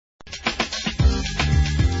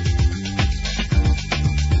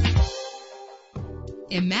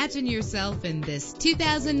Imagine yourself in this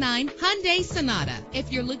 2009 Hyundai Sonata.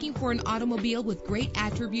 If you're looking for an automobile with great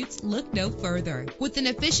attributes, look no further. With an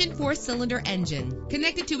efficient 4-cylinder engine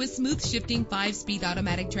connected to a smooth shifting 5-speed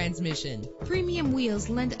automatic transmission, premium wheels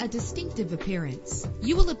lend a distinctive appearance.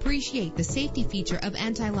 You will appreciate the safety feature of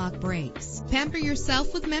anti-lock brakes. Pamper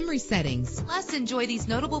yourself with memory settings. Plus, enjoy these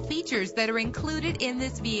notable features that are included in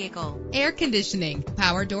this vehicle: air conditioning,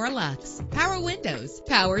 power door locks, power windows,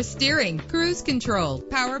 power steering, cruise control,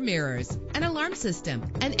 power mirrors, an alarm system,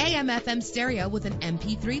 an AM/FM stereo with an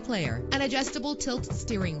MP3 player, an adjustable tilt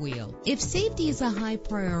steering wheel. If safety is a high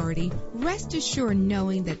priority, rest assured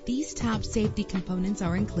knowing that these top safety components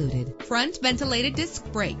are included: front ventilated disc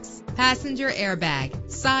brakes, passenger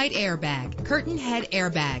airbag, side airbag, curtain head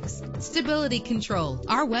airbags, stability control.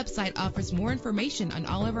 Our website offers more information on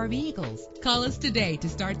all of our vehicles. Call us today to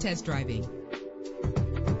start test driving.